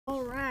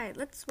Alright,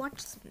 let's watch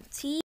some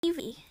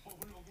TV.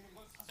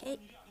 Okay.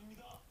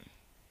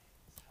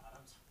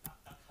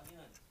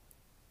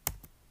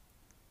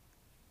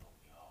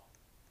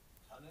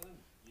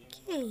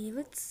 Okay,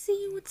 let's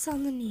see what's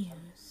on the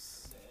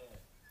news.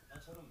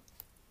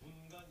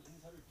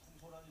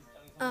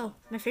 Oh,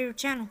 my favorite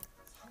channel.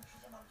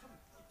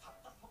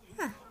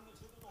 Huh.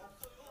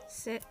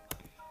 Sit.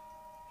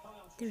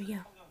 There we go.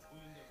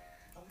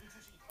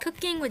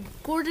 Cooking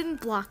with Gordon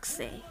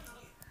Bloxburg.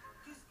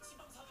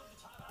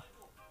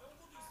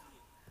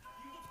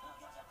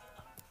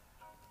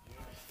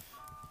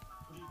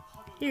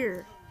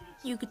 Here,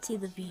 you could see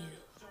the view.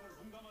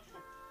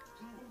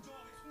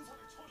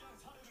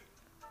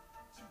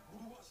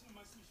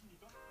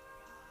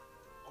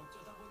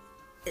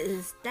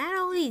 Is that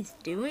all he's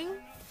doing?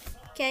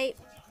 Okay.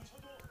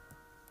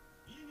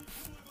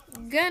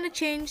 Gonna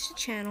change the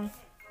channel.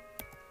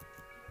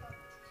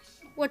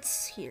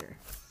 What's here?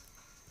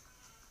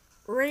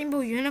 Rainbow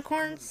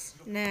unicorns?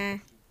 Nah.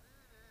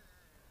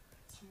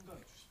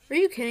 Are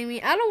you kidding me?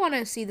 I don't want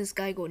to see this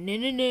guy go no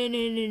no no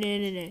no no no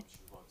no no.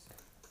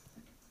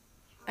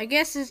 I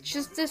guess it's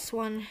just this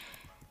one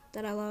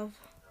that I love.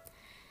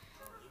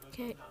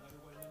 Okay.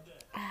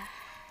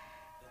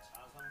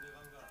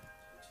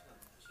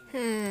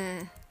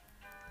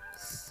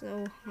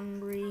 So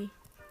hungry.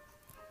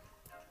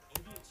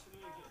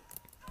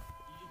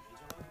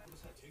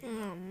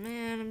 Oh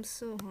man, I'm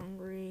so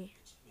hungry.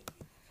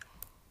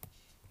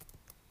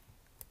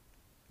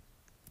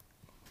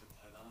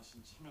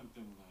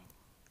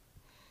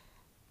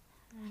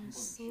 I want to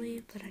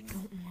sleep, but I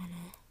don't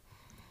wanna.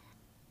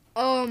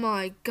 Oh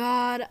my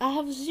god, I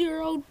have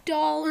 $0.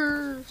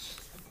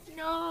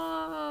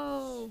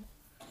 No.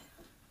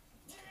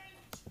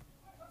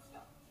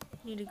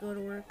 Need to go to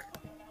work.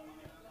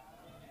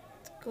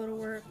 Go to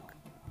work.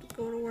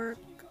 Go to work.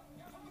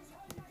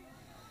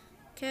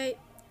 Okay,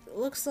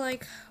 looks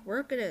like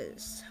work it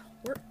is.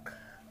 Work.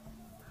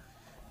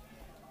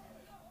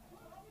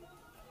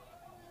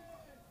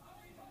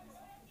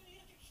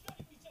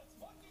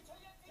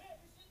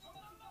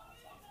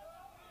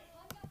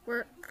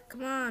 Work.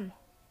 Come on.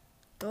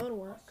 Go to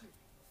work.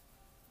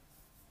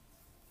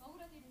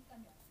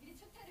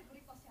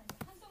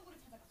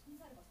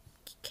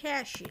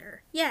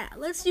 Cashier. Yeah,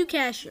 let's do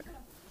cashier.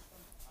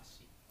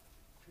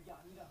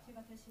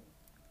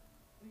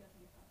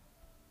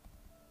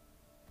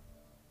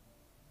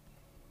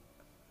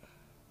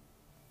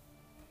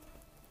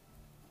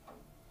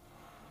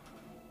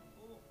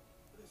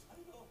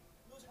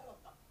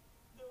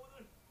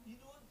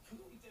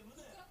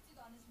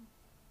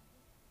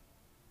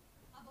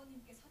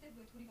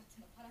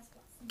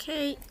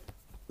 Okay,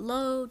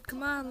 load.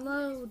 Come on,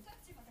 load.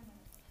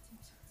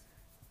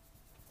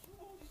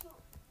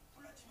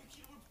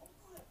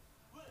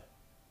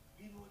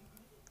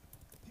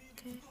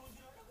 Okay.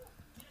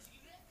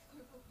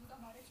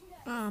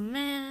 Oh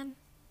man.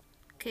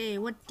 Okay,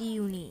 what do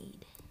you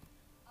need?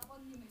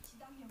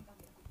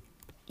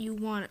 You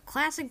want a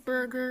classic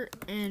burger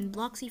and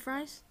Bloxy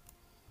fries?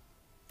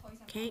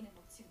 Okay.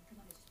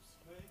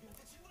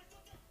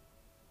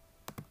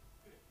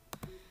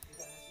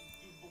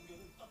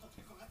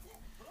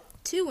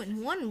 2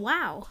 in 1,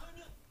 wow.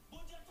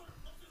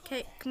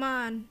 Okay, come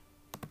on.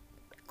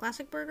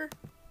 Classic burger?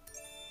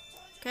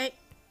 Okay.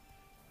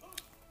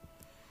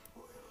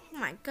 Oh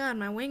my god,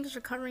 my wings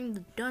are covering the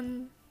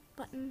done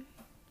button.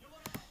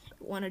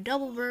 Want a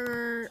double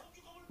burger,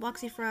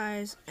 Bloxy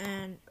fries,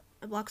 and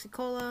a Bloxy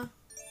cola.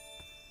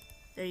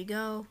 There you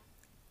go.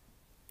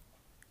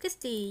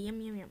 Kisty,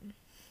 yum yum yum.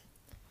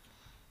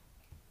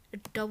 A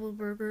double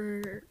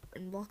burger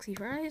and Bloxy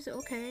fries.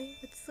 Okay,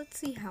 let's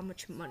see how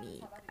much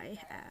money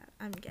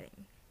I'm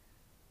getting.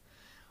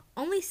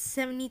 Only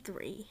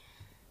 73.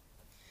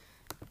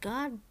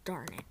 God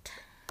darn it.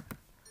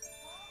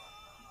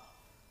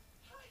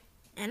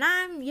 And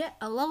I'm yet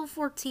a level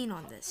 14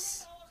 on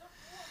this.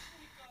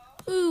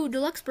 Ooh,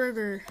 deluxe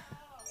burger.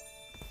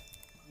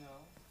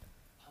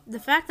 The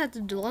fact that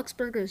the deluxe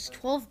burger is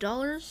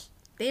 $12,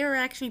 they are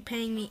actually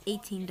paying me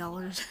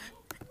 $18.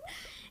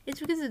 It's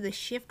because of the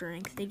shift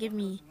rank. They give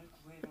me...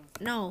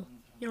 No,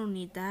 you don't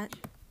need that.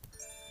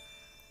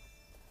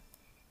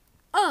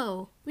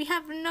 Oh, we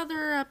have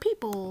another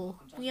people.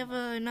 We have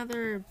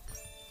another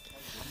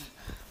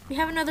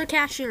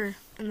cashier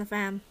in the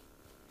fam.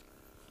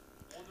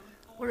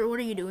 What are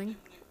you doing?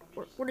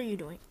 What are you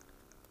doing?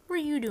 What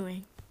are you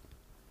doing?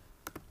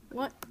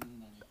 What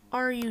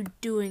are you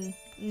doing,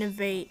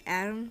 Neve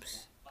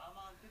Adams?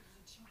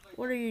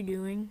 What are you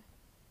doing?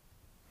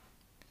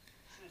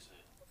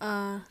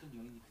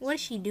 What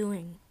is she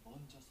doing?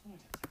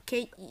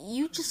 Okay,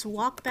 you just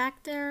walk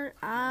back there.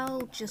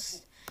 I'll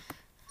just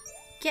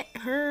get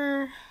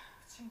her.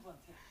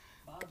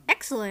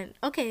 Excellent.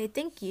 Okay,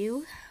 thank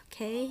you.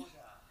 Okay.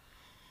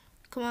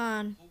 Come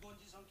on.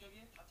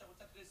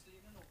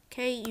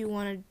 Okay, you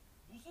want a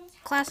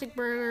classic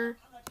burger,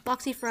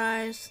 Bloxy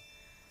fries.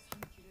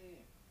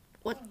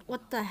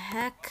 What the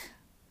heck?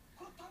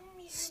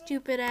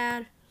 Stupid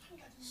ad.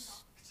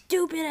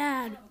 Stupid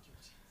ad.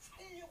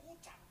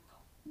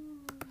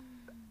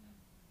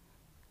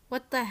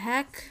 What the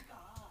heck?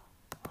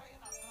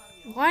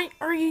 Why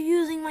are you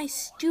using my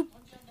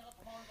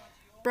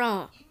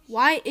Bruh,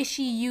 why is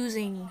she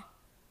using?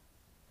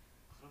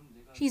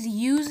 She's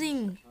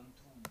using.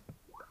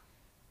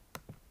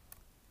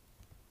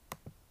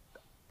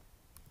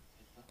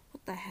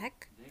 What the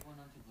heck?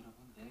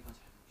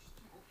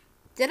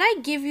 Did I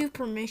give you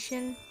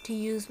permission to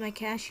use my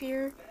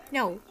cashier?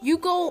 No, you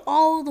go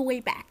all the way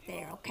back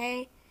there,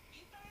 okay?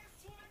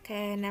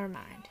 Okay, never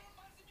mind.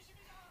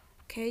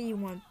 Okay, you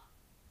want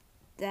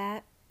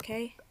that,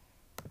 okay?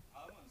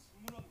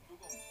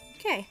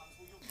 Okay.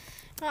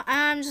 Well,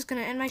 I'm just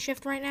gonna end my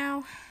shift right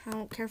now. I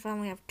don't care if I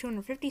only have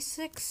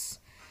 256.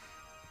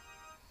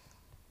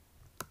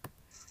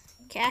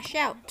 Cash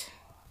out.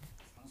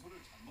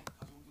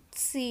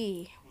 Let's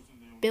see.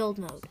 Build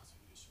mode.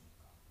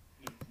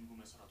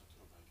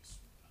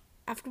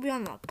 After we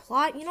on the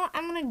plot, you know what?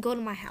 I'm gonna go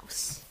to my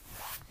house.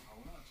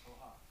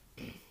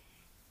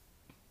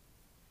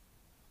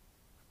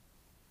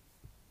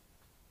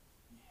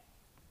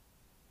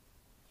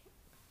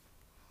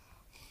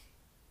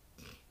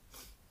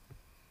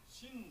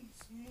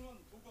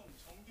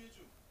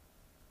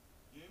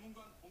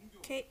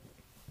 Okay.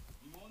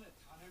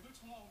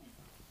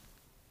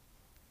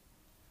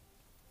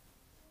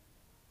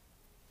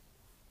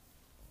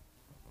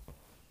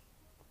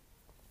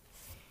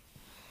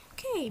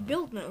 Okay,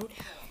 build mode.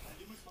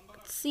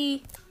 Let's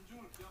see.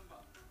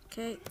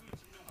 Okay.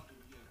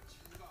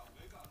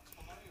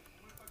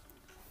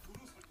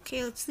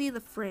 Okay, let's see the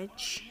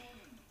fridge.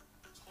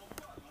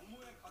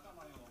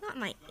 Not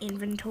my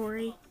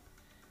inventory.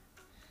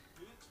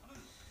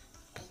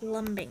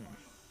 Plumbing.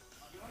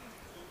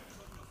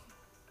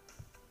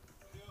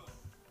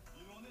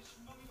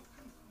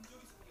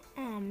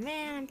 Oh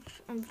man,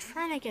 I'm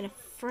trying to get a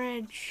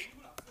fridge.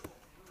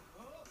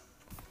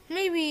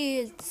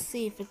 Maybe let's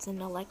see if it's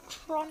in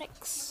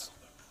electronics.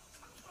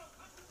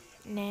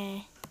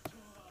 Nah.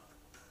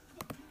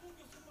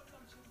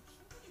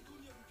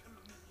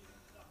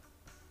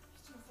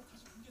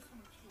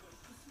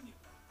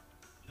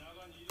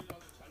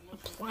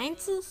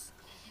 Appliances?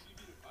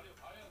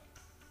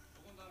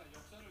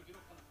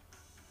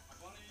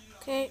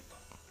 Okay.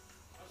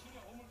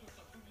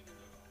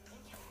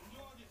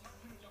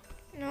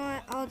 You know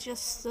what? I'll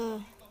just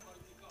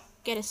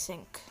get a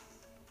sink.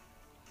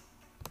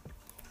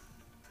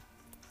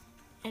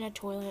 And a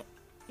toilet.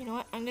 You know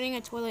what? I'm getting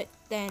a toilet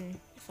then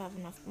if I have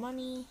enough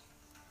money.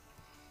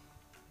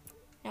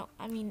 No,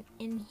 I mean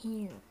in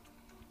here.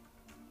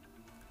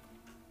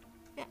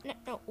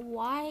 No.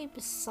 Why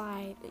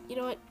beside? You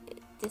know what?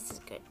 This is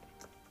good.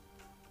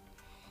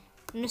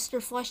 Mr.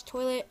 Flush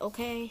toilet.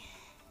 Okay.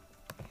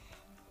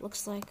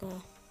 Looks like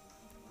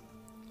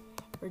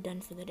we're done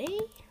for the day.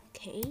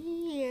 Okay,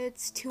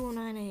 it's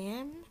 2:09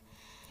 a.m.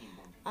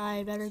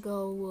 I better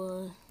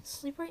go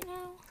sleep right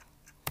now.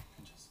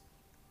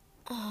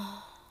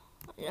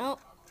 No,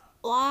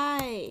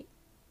 why?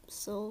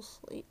 So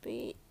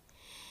sleepy.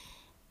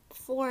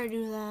 Before I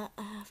do that,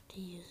 I have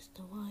to use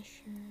the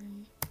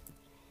washroom.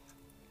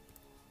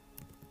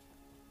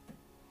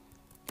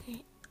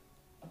 Okay.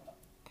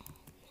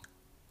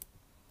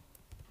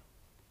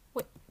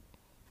 Wait.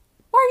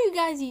 Why are you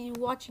guys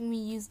watching me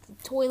use the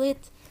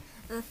toilet?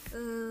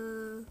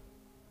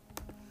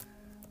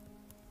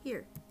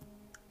 Here.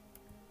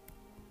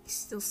 You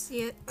still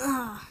see it? You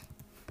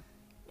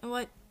know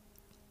what?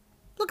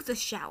 Look at the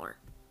shower.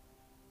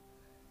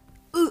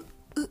 Oh,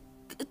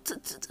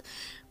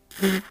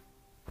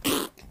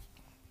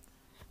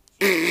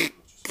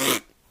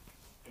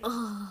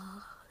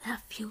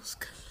 that feels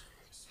good.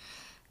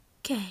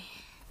 Okay.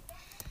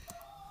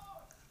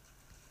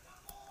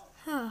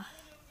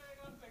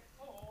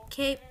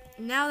 Okay,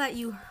 now that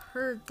you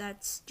heard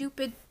that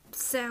stupid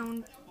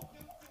sound,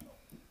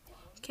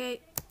 okay,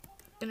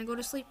 gonna go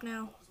to sleep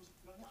now.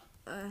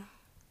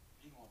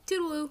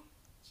 Toodaloo.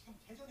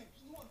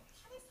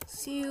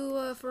 See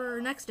you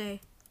for next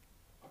day.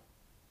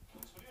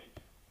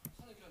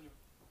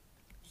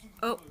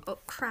 Oh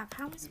crap,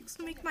 how am I supposed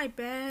to make my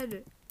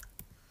bed?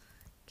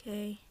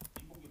 Okay.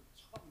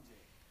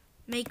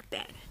 Make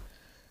bed.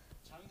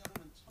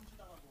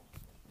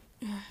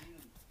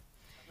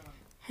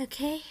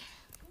 Okay.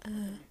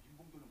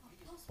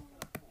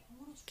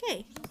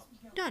 Okay.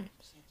 Done.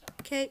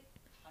 Okay.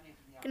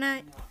 Good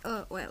night.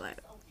 Oh, wait.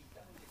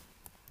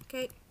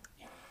 Okay.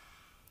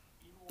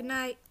 Good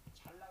night.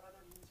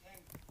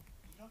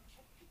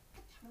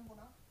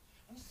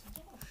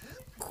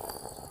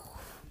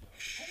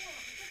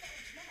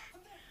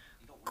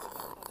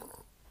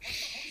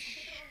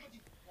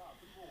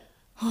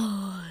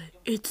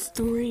 It's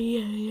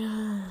 3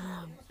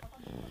 a.m.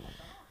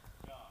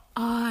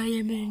 I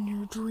am in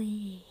your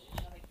dream.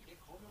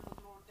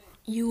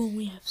 You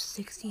only have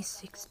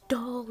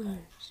 $66.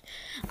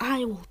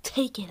 I will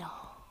take it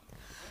all.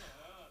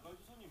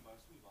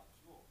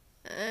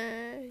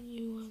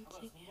 You won't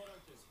take it.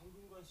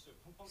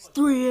 It's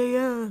 3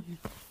 a.m.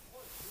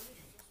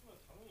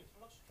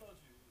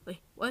 Wait,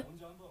 what?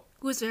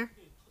 Who's there?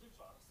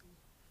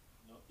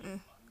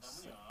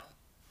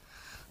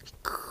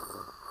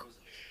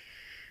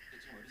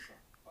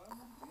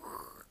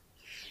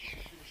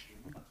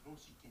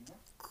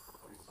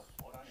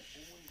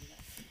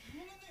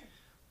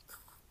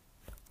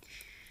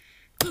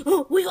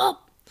 Oh, wake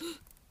up!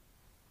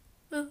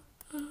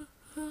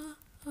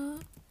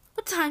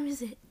 What time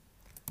is it?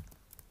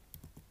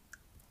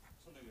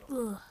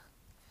 Ugh.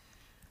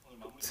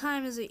 What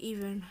time is it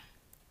even?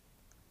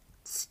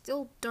 It's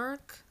still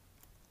dark.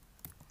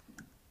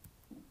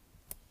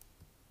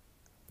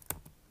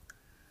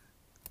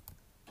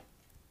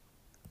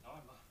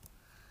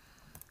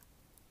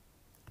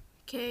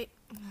 Okay.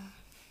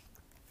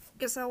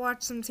 Guess I'll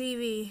watch some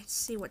TV,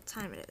 see what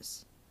time it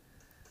is.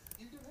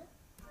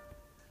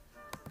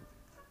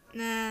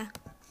 Nah.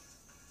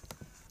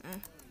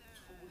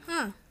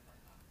 Huh.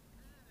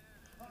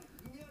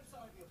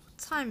 What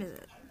time is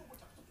it?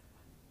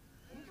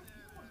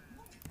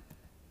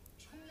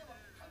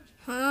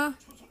 Huh?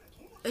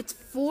 It's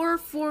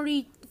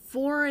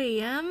 4:44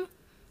 a.m.?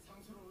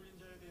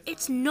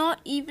 It's not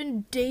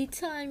even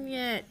daytime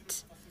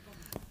yet.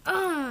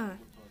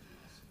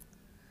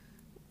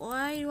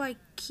 Why do I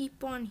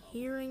keep on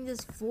hearing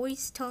this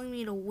voice telling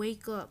me to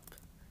wake up?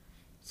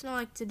 It's not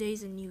like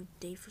today's a new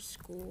day for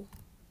school.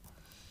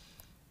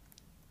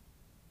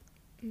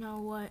 You know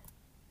what?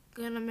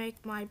 Gonna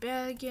make my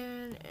bed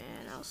again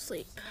and I'll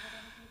sleep.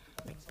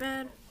 Make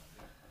bed.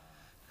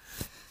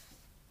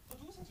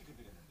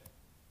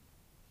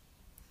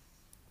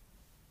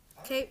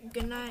 Okay,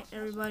 good night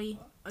everybody.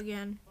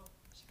 Again.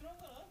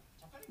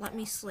 Let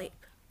me sleep.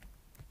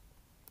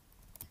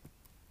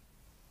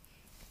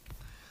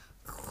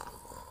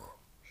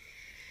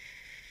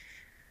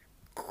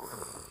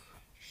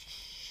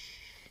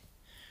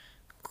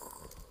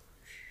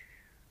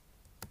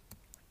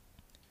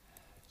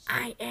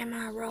 I am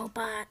a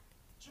robot.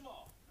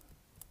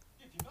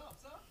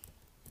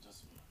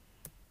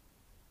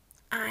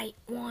 I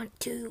want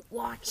to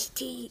watch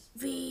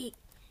TV.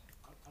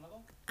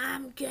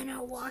 I'm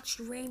gonna watch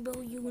Rainbow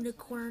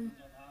Unicorn.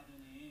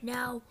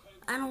 No,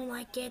 I don't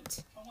like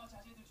it.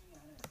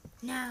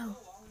 No.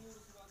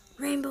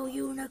 Rainbow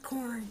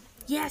Unicorn.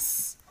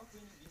 Yes.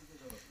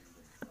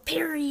 A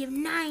parody of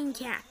Nine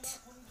Cat.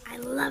 I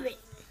love it.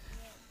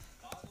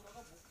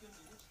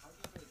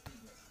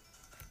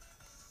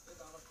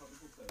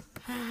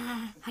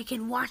 I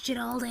can watch it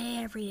all day,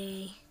 every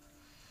day.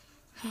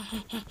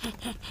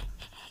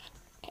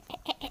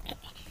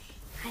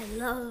 I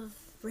love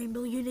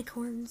Rainbow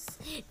Unicorns.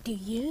 Do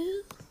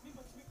you?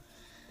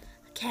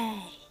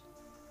 Okay.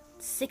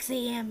 6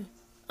 a.m.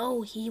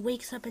 Oh, he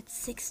wakes up at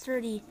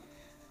 6:30.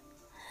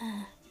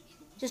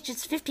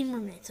 Just 15 more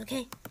minutes,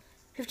 okay?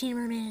 15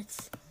 more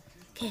minutes.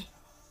 Okay.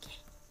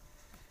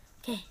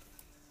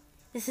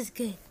 This is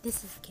good.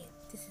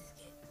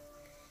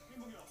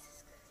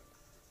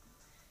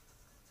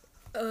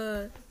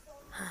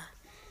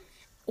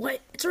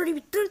 What? It's already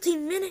been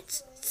 13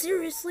 minutes?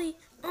 Seriously?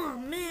 Oh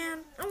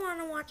man, I want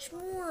to watch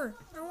more.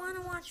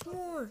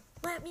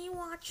 Let me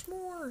watch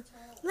more.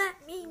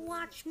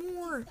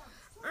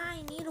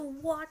 I need to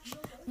watch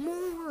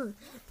more.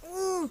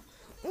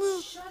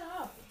 Shut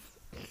up.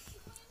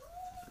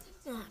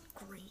 Ah,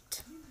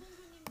 great.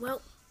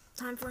 Well,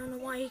 time for him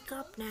to wake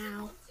up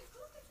now.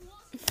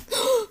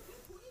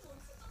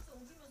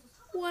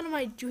 What am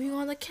I doing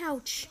on the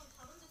couch?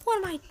 What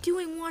am I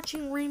doing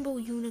watching Rainbow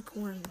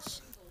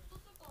Unicorns?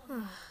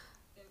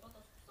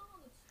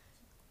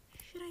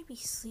 Should I be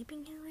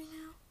sleeping here right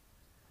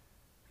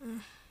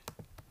now?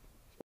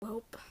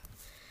 Well,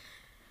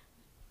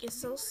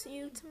 guess I'll see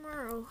you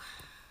tomorrow.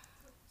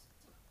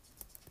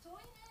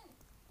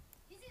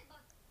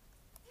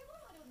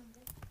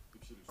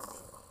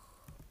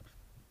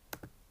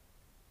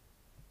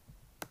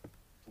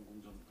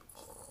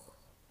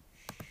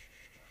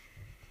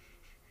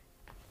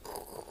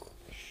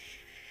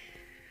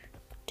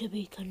 To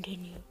be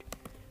continued.